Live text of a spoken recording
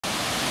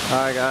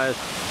Alright guys,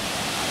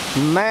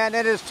 man,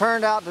 it has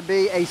turned out to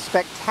be a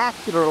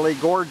spectacularly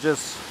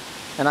gorgeous,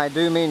 and I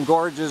do mean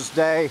gorgeous,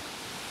 day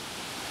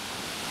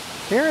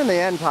here in the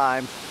end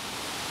times.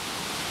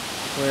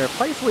 We're a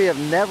place we have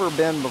never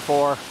been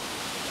before.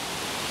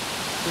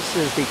 This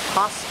is the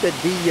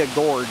Cascadilla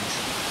Gorge.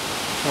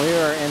 We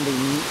are in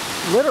the,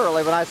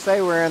 literally when I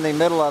say we're in the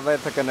middle of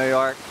Ithaca, New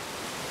York,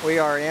 we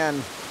are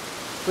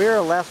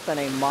less than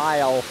a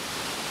mile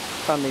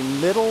from the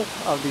middle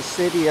of the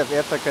city of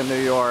Ithaca,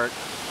 New York,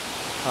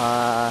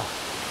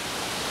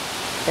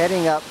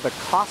 heading up the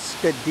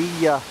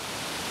Cascadilla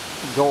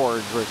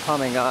Gorge. We're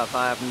coming up.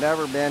 I've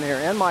never been here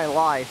in my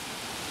life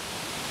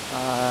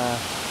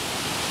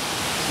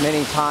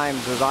many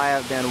times as I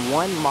have been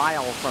 1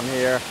 mile from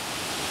here,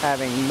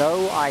 having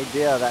no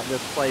idea that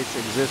this place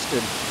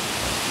existed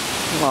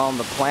on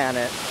the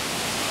planet.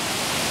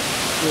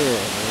 Good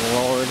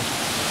Lord.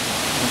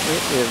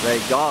 It is a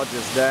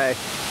gorgeous day.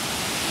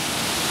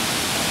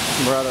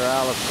 Brother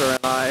Alistair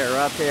and I are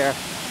up here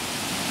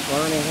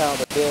learning how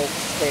to build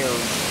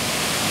stairs.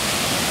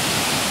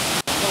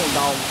 Little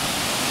dog.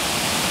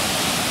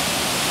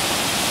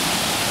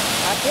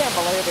 I can't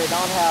believe they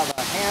don't have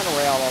a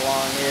handrail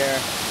along here.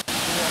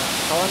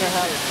 I wonder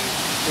how,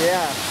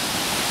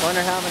 wonder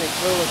how many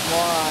clueless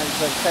morons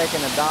have taken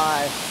a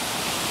dive.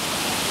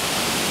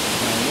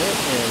 And it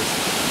is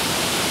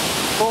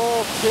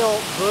full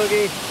tilt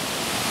boogie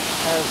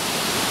as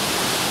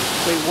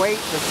we wait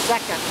the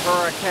second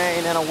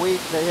hurricane in a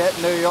week to hit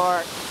New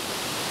York.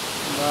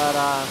 But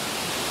I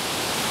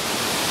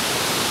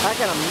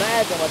can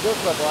imagine what this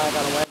looked like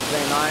on a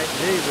Wednesday night.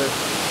 Jesus.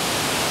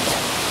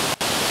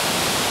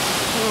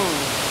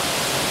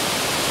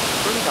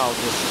 Pretty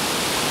gorgeous.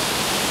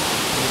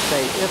 They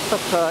say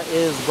Ithaca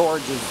is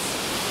gorgeous.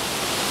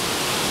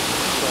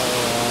 So,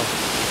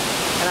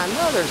 and I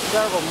know there's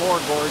several more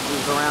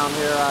gorges around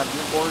here.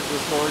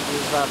 Gorges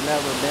I've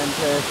never been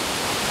to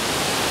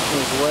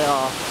as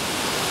well.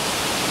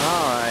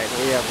 Alright,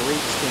 we have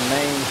reached the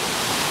main,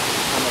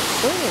 I'm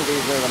assuming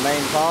these are the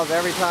main falls.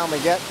 Every time we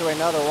get to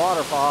another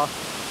waterfall, I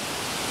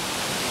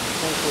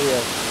think we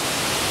have.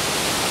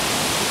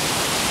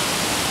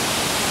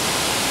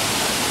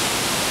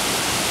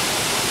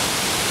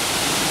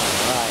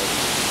 Alright.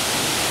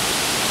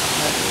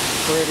 That is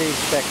pretty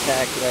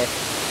spectacular.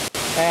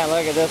 Man,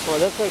 look at this one.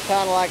 This looks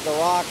kind of like the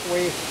rock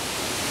we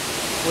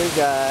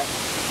got.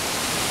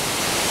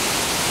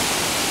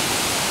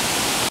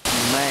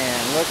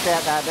 Man, look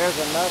at that. There's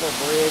another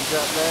bridge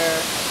up there.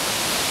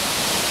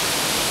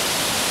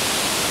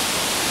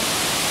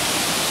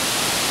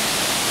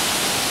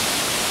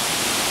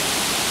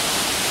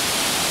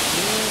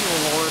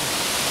 Good Lord.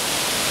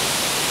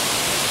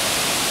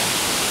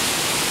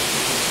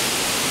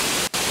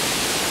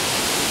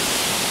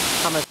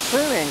 I'm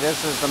assuming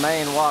this is the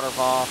main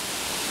waterfall.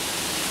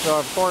 So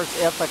of course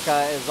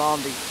Ithaca is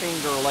on the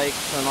Finger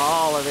Lakes, and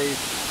all of these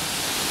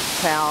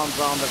towns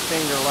on the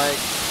Finger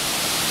Lakes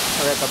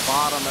are at the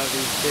bottom of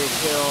these big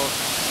hills.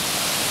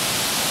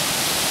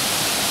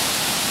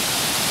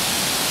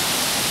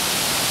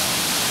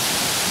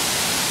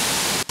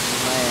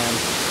 Man,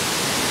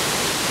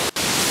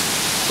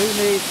 who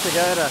needs to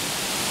go to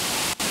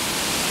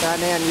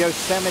goddamn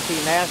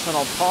Yosemite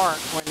National Park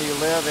when you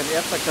live in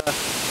Ithaca,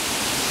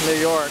 New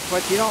York?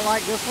 What, you don't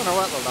like this one or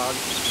what, little dog?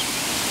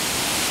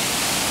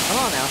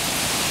 Come on now.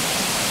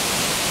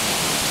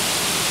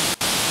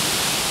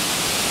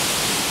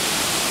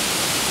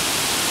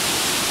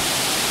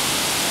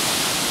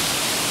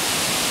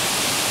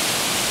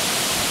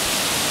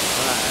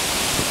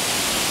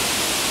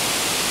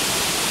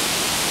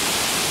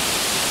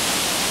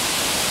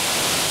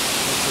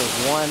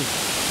 One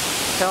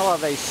hell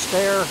of a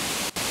stair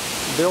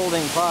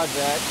building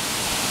project.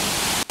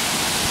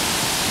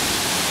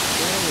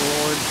 Good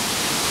Lord.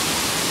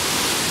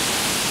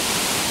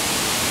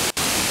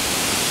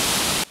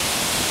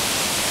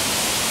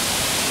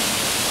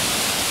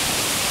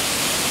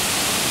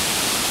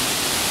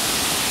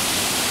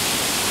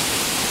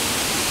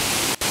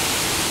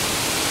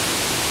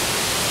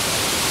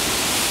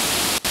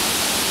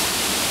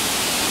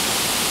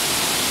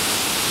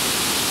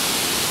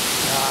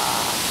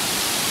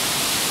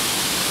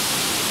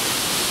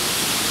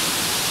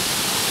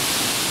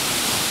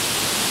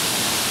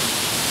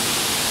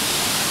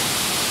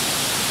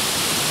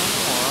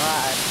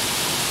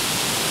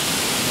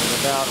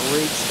 About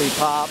reach the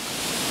top.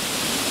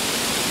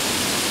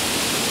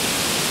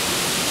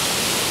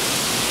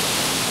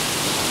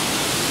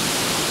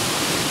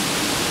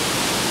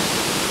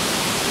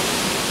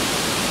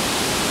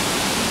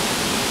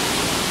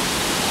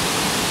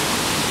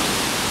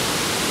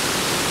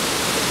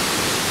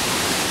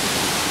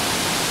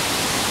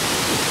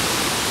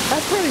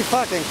 That's pretty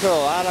fucking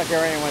cool. I don't care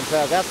what anyone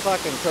says. That's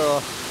fucking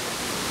cool.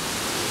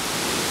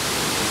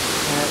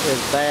 That is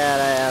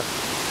badass.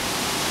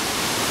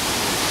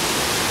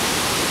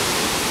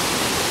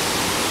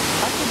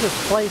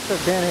 This place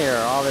have been here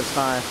all this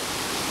time.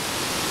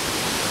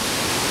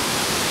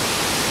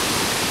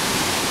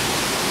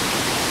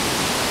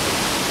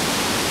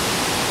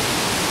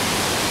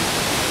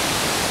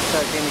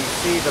 and you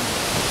see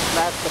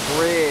that's the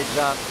bridge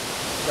up,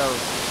 the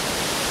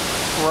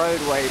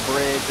roadway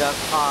bridge up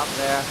top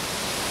there.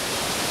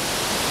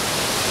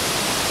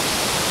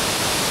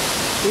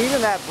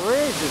 Even that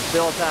bridge is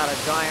built out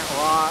of giant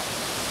rock.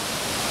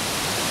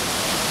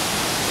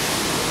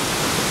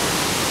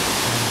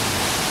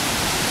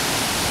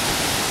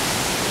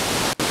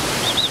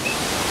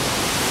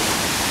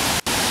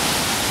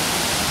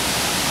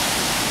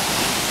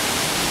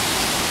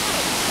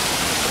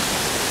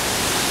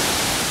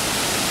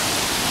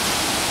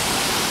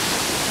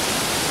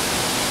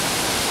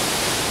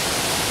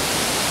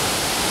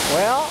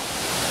 Well,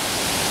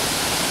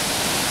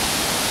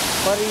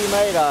 what are you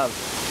made of?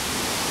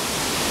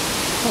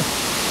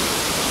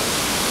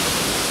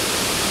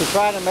 To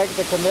try to make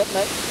the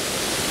commitment?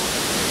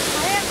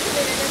 I am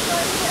committed. That's what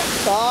I'm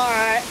here. All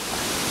right.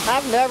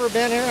 I've never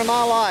been here in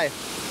my life.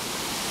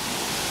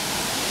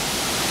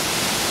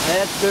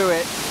 Let's do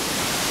it.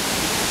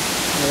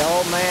 The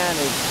old man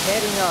is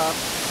heading up.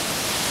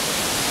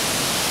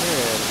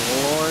 Good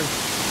Lord.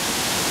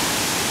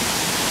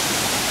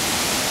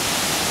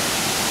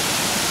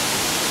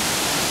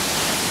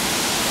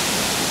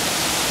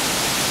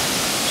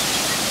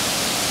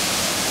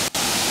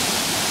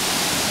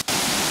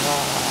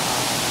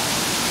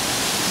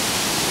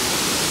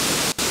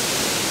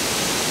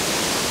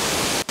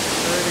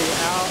 Pretty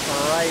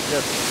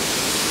outrageous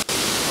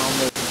on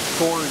this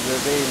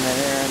gorgeous evening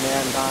here in the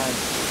end time.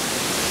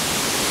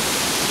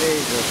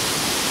 Jesus.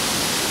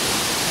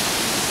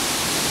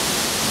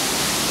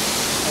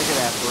 Look at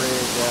that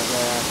bridge up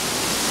there.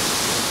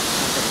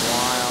 Looking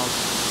wild.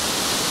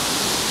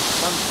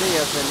 Come see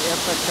us in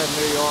Ithaca,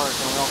 New York,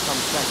 and we'll come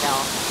check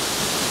out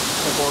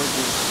the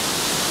Gorges.